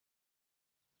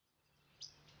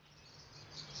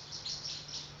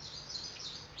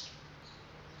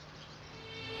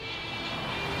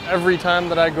Every time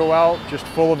that I go out, just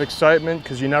full of excitement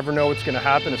because you never know what's going to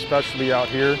happen, especially out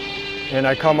here. And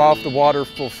I come off the water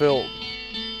fulfilled.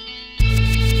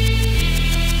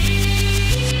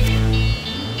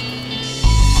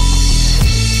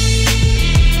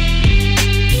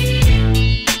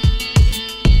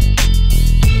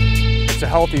 It's a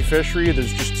healthy fishery.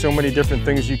 There's just so many different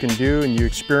things you can do, and you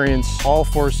experience all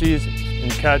 4 seasons and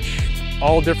catch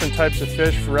all different types of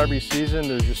fish for every season.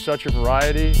 There's just such a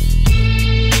variety.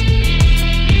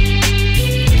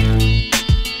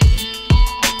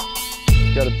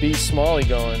 Got a beast smallie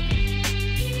going.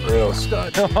 Real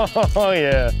stud. Oh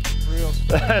yeah. Real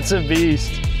stud. That's a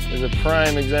beast. It's a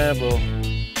prime example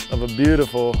of a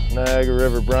beautiful Niagara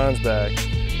River bronzeback.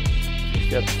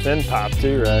 It's got the fin pop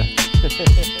too, right?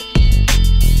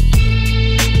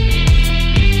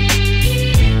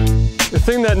 The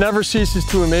thing that never ceases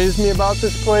to amaze me about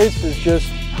this place is just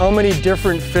how many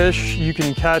different fish you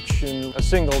can catch in a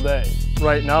single day.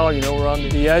 Right now, you know, we're on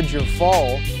the edge of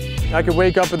fall. I could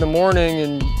wake up in the morning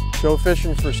and go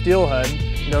fishing for steelhead,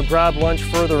 you know, grab lunch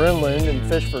further inland and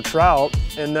fish for trout,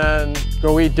 and then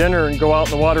go eat dinner and go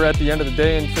out in the water at the end of the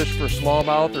day and fish for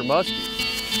smallmouth or musky.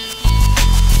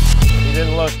 He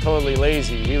didn't look totally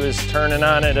lazy. He was turning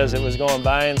on it as it was going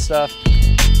by and stuff.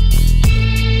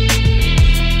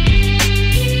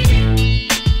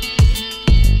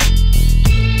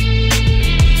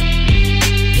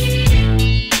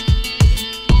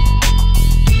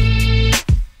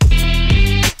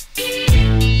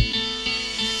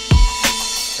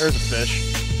 There's a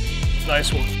fish.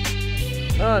 Nice one.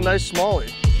 Ah, nice smallie.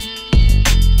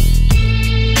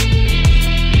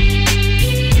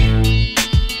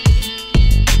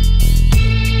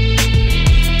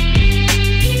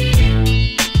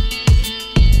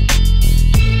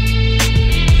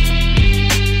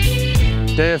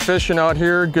 Day of fishing out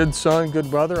here, good sun,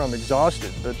 good weather. I'm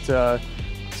exhausted, but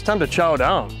it's time to chow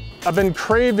down. I've been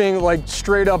craving like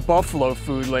straight up buffalo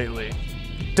food lately.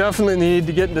 Definitely need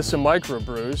to get into some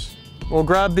microbrews. We'll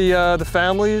grab the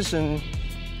families and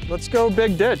let's go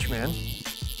big ditch, man.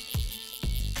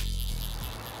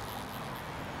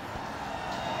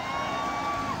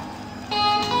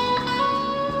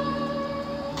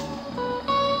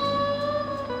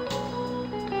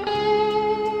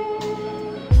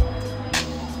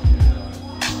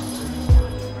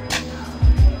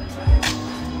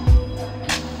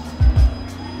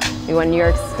 We won New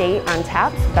York State on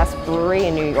tap, best brewery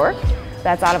in New York.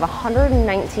 That's out of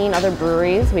 119 other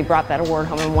breweries. We brought that award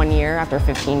home in 1 year after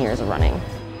 15 years of running.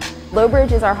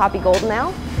 Lowbridge is our Hoppy Golden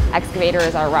Ale, Excavator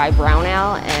is our Rye Brown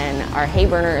Ale, and our Hay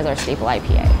Burner is our staple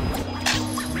IPA.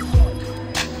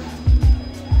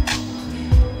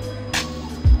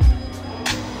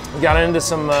 We got into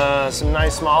some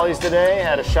nice smallies today,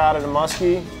 had a shot at a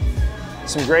musky,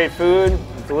 some great food,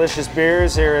 delicious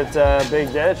beers here at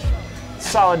Big Ditch.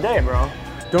 Solid day, bro.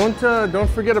 Don't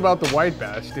forget about the white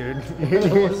bass, dude.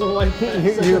 What's the white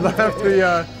bass?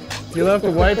 You left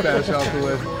the white bass out the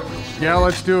list. Yeah,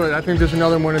 let's do it. I think there's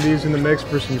another one of these in the mix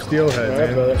for some steelhead, man.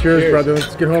 Right, brother. Cheers, brother.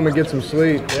 Let's get home and get some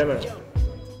sleep. Yeah, man.